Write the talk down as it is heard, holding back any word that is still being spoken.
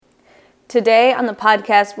Today on the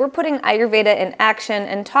podcast, we're putting Ayurveda in action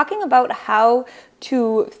and talking about how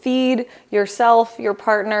to feed yourself, your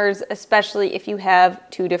partners, especially if you have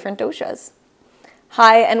two different doshas.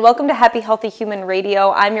 Hi, and welcome to Happy Healthy Human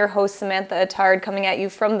Radio. I'm your host, Samantha Attard, coming at you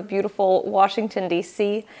from the beautiful Washington,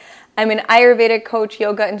 D.C. I'm an Ayurvedic coach,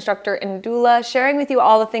 yoga instructor, and doula, sharing with you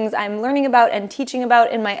all the things I'm learning about and teaching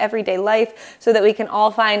about in my everyday life so that we can all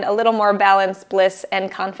find a little more balance, bliss, and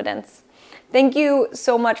confidence. Thank you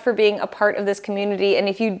so much for being a part of this community. And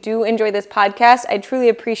if you do enjoy this podcast, I'd truly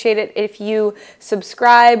appreciate it if you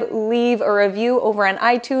subscribe, leave a review over on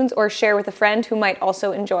iTunes, or share with a friend who might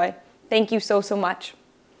also enjoy. Thank you so much.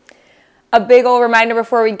 A big old reminder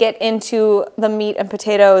before we get into the meat and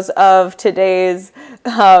potatoes of today's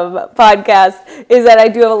podcast is that I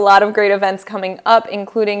do have a lot of great events coming up,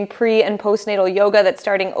 including pre- and postnatal yoga that's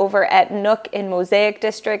starting over at Nook in Mosaic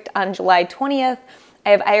District on July 20th. I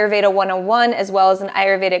have Ayurveda 101 as well as an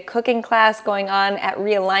Ayurvedic cooking class going on at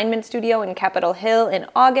Realignment Studio in Capitol Hill in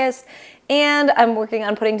August. And I'm working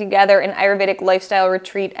on putting together an Ayurvedic lifestyle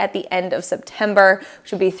retreat at the end of September,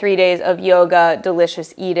 which will be 3 days of yoga,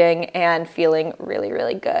 delicious eating, and feeling really,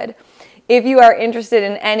 really good. If you are interested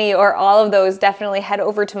in any or all of those, definitely head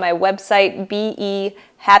over to my website,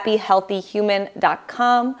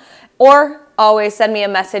 behappyhealthyhuman.com, or always send me a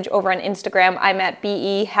message over on Instagram. I'm at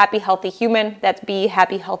behappyhealthyhuman. That's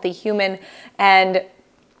behappyhealthyhuman. And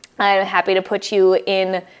I'm happy to put you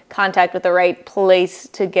in contact with the right place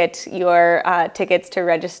to get your tickets to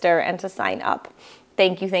register and to sign up.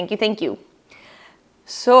 Thank you.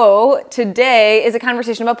 So today is a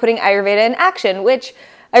conversation about putting Ayurveda in action, which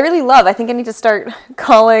I really love. I think I need to start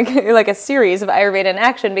calling like a series of Ayurveda in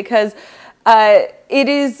action because it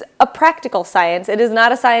is a practical science. It is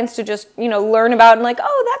not a science to just, learn about and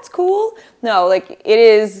oh, that's cool. No, it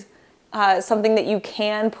is something that you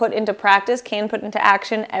can put into practice, can put into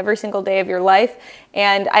action every single day of your life.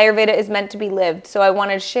 And Ayurveda is meant to be lived. So I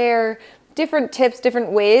want to share different tips,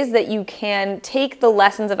 different ways that you can take the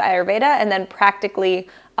lessons of Ayurveda and then practically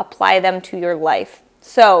apply them to your life.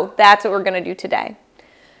 So that's what we're going to do today.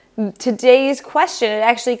 Today's question, it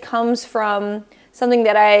actually comes from something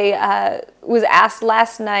that I was asked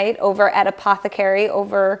last night over at Apothecary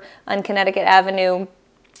over on Connecticut Avenue.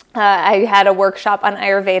 I had a workshop on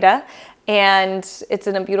Ayurveda, and it's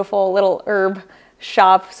in a beautiful little herb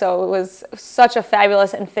shop, so it was such a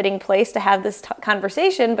fabulous and fitting place to have this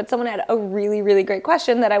conversation, but someone had a really, really great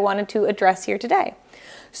question that I wanted to address here today.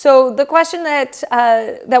 So the question that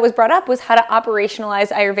was brought up was how to operationalize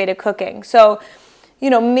Ayurvedic cooking. So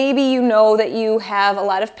maybe that you have a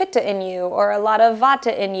lot of pitta in you or a lot of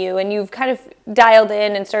vata in you, and you've kind of dialed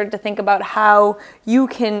in and started to think about how you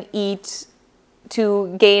can eat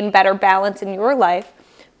to gain better balance in your life.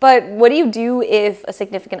 But what do you do if a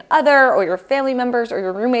significant other or your family members or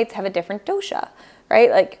your roommates have a different dosha,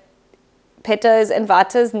 right? Pittas and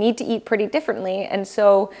vatas need to eat pretty differently. And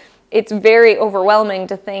so it's very overwhelming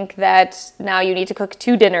to think that now you need to cook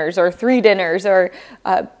 2 dinners or 3 dinners or,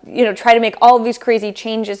 try to make all of these crazy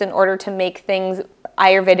changes in order to make things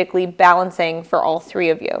Ayurvedically balancing for all 3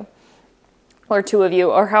 of you or 2 of you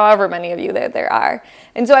or however many of you there are.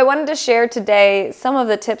 And so I wanted to share today some of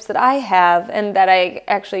the tips that I have and that I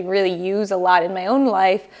actually really use a lot in my own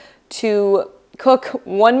life to cook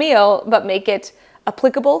one meal but make it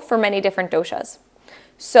applicable for many different doshas.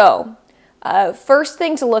 So first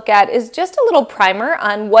thing to look at is just a little primer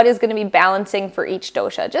on what is going to be balancing for each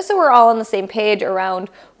dosha, just so we're all on the same page around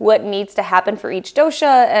what needs to happen for each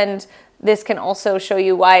dosha. And this can also show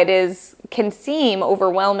you why it can seem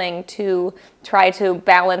overwhelming to try to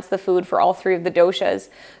balance the food for all 3 of the doshas.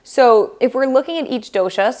 So if we're looking at each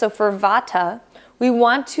dosha, so for vata, we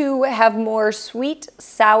want to have more sweet,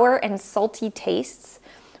 sour, and salty tastes.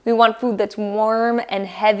 We want food that's warm and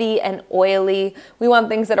heavy and oily. We want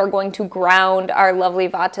things that are going to ground our lovely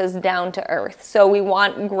vatas down to earth. So we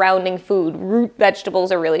want grounding food. Root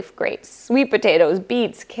vegetables are really great. Sweet potatoes,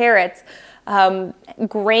 beets, carrots,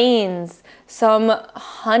 grains, some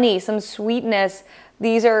honey, some sweetness.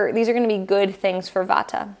 These are going to be good things for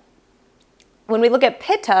vata. When we look at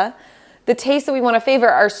pitta, the tastes that we want to favor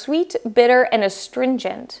are sweet, bitter, and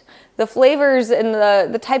astringent. The flavors and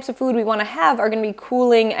the types of food we want to have are going to be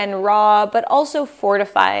cooling and raw, but also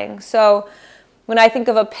fortifying. So when I think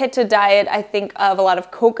of a pitta diet, I think of a lot of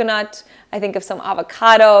coconut, I think of some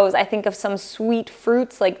avocados, I think of some sweet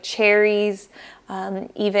fruits like cherries,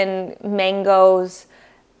 even mangoes,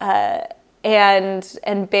 and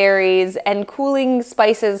berries, and cooling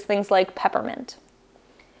spices, things like peppermint.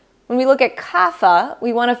 When we look at kapha,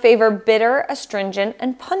 we want to favor bitter, astringent,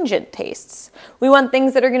 and pungent tastes. We want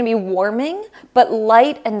things that are going to be warming, but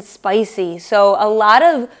light and spicy. So a lot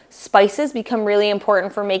of spices become really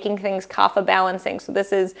important for making things kapha balancing. So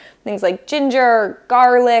this is things like ginger,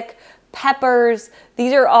 garlic, peppers.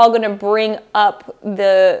 These are all going to bring up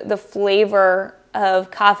the flavor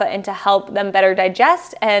of kapha and to help them better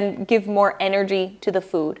digest and give more energy to the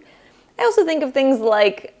food. I also think of things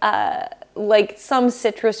like some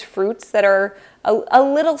citrus fruits that are a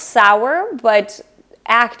little sour, but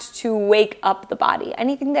act to wake up the body.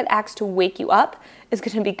 Anything that acts to wake you up is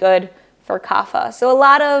going to be good for kapha. So a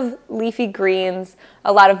lot of leafy greens,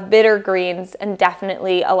 a lot of bitter greens, and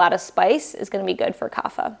definitely a lot of spice is going to be good for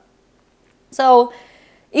kapha. So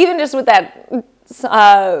even just with that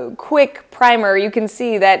quick primer, you can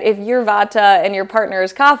see that if you're vata and your partner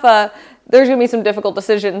is kapha, there's going to be some difficult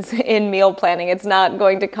decisions in meal planning. It's not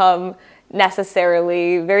going to come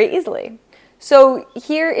necessarily very easily. So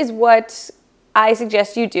here is what I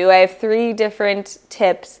suggest you do. I have 3 different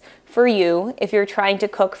tips for you if you're trying to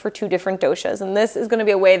cook for 2 different doshas. And this is going to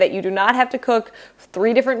be a way that you do not have to cook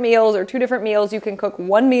 3 different meals or 2 different meals. You can cook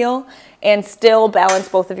 1 meal and still balance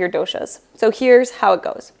both of your doshas. So here's how it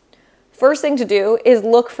goes. First thing to do is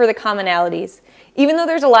look for the commonalities. Even though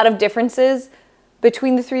there's a lot of differences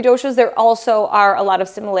between the 3 doshas, there also are a lot of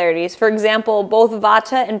similarities. For example, both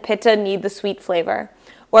vata and pitta need the sweet flavor,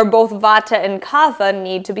 or both vata and kapha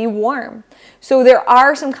need to be warm. So there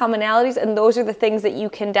are some commonalities, and those are the things that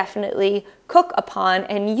you can definitely cook upon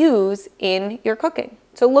and use in your cooking.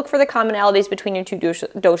 So look for the commonalities between your 2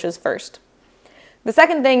 doshas first. The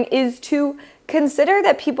second thing is to consider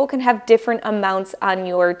that people can have different amounts on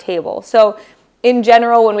your table. So in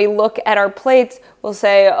general, when we look at our plates, we'll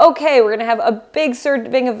say, okay, we're going to have a big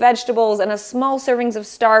serving of vegetables and a small servings of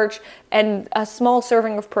starch and a small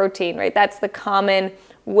serving of protein, right? That's the common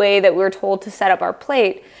way that we're told to set up our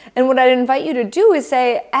plate. And what I'd invite you to do is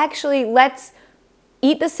say, actually, let's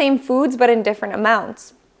eat the same foods, but in different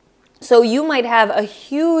amounts. So you might have a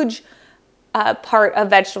huge part of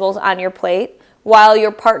vegetables on your plate, while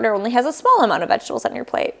your partner only has a small amount of vegetables on your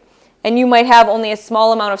plate. And you might have only a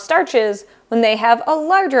small amount of starches when they have a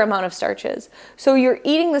larger amount of starches. So you're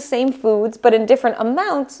eating the same foods, but in different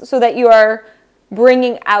amounts so that you are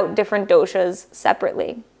bringing out different doshas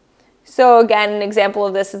separately. So again, an example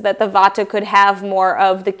of this is that the vata could have more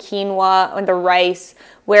of the quinoa and the rice,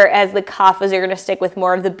 whereas the kaphas are going to stick with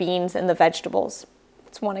more of the beans and the vegetables.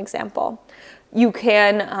 That's one example. You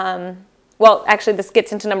can... actually, this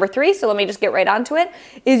gets into number 3, so let me just get right onto it,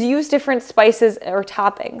 is use different spices or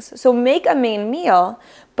toppings. So make a main meal,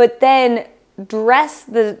 but then dress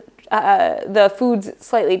the foods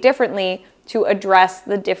slightly differently to address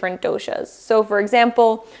the different doshas. So for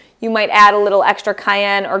example, you might add a little extra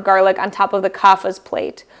cayenne or garlic on top of the kapha's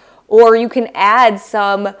plate. Or you can add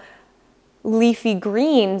some leafy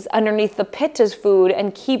greens underneath the pitta's food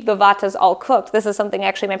and keep the vatas all cooked. This is something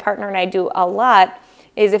actually my partner and I do a lot,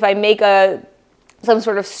 is if I make some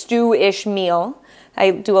sort of stew-ish meal,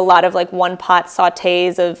 I do a lot of like 1-pot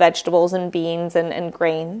sautés of vegetables and beans and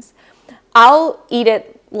grains. I'll eat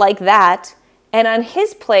it like that, and on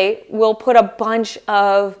his plate, we'll put a bunch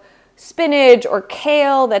of spinach or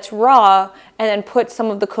kale that's raw, and then put some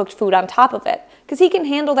of the cooked food on top of it. Because he can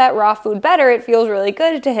handle that raw food better, it feels really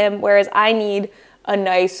good to him, whereas I need a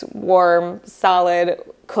nice, warm, solid,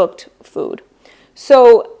 cooked food.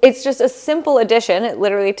 So it's just a simple addition. It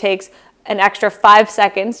literally takes an extra 5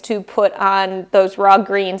 seconds to put on those raw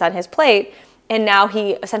greens on his plate, and now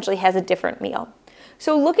he essentially has a different meal.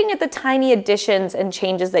 So looking at the tiny additions and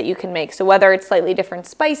changes that you can make, so whether it's slightly different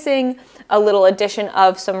spicing, a little addition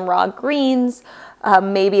of some raw greens,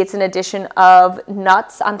 maybe it's an addition of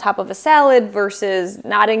nuts on top of a salad versus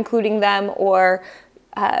not including them, or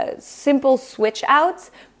simple switch outs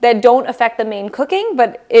that don't affect the main cooking,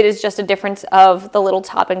 but it is just a difference of the little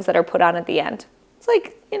toppings that are put on at the end. It's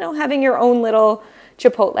like, having your own little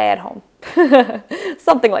Chipotle at home,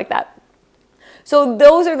 something like that. So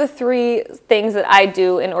those are the 3 things that I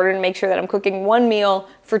do in order to make sure that I'm cooking 1 meal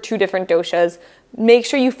for 2 different doshas. Make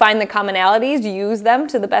sure you find the commonalities, use them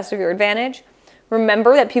to the best of your advantage.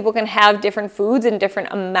 Remember that people can have different foods in different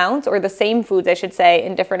amounts, or the same foods, I should say,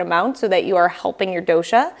 in different amounts, so that you are helping your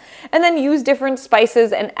dosha. And then use different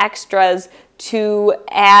spices and extras to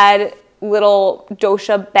add little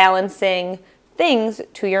dosha balancing things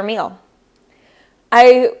to your meal.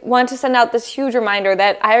 I want to send out this huge reminder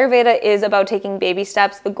that Ayurveda is about taking baby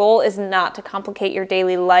steps. The goal is not to complicate your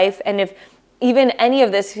daily life. And if even any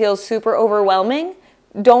of this feels super overwhelming,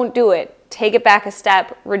 don't do it. Take it back a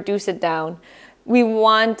step, reduce it down. We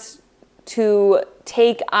want to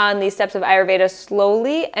take on these steps of Ayurveda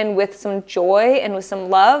slowly and with some joy and with some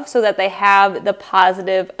love so that they have the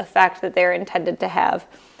positive effect that they're intended to have.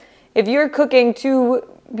 If you're cooking two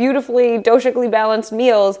beautifully doshically balanced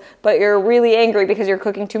meals, but you're really angry because you're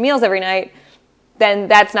cooking 2 meals every night, then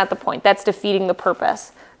that's not the point. That's defeating the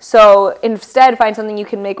purpose. So instead, find something you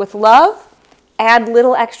can make with love, add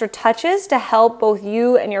little extra touches to help both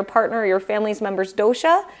you and your partner or your family's members'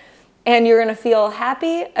 dosha, and you're going to feel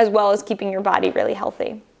happy as well as keeping your body really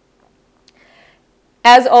healthy.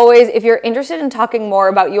 As always, if you're interested in talking more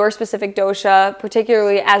about your specific dosha,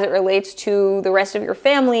 particularly as it relates to the rest of your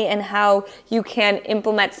family and how you can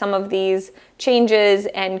implement some of these changes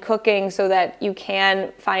and cooking so that you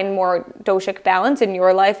can find more doshic balance in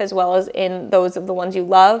your life as well as in those of the ones you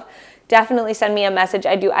love, definitely send me a message.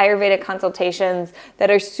 I do Ayurveda consultations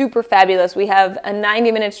that are super fabulous. We have a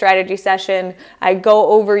 90-minute strategy session. I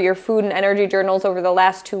go over your food and energy journals over the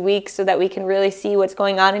last 2 weeks so that we can really see what's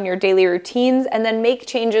going on in your daily routines and then make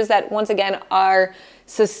changes that, once again, are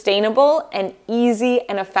sustainable and easy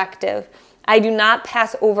and effective. I do not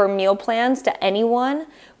pass over meal plans to anyone.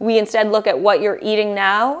 We instead look at what you're eating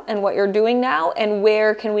now and what you're doing now and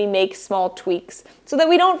where can we make small tweaks so that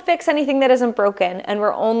we don't fix anything that isn't broken and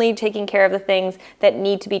we're only taking care of the things that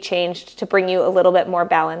need to be changed to bring you a little bit more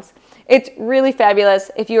balance. It's really fabulous.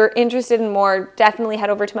 If you're interested in more, definitely head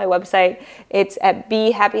over to my website. It's at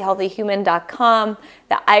behappyhealthyhuman.com.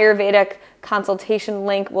 The Ayurvedic consultation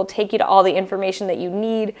link will take you to all the information that you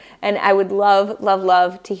need, and I would love, love,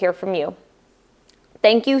 love to hear from you.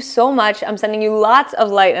 Thank you so much. I'm sending you lots of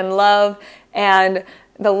light and love, and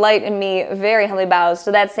the light in me very humbly bows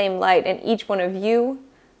to that same light in each one of you.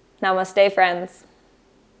 Namaste, friends.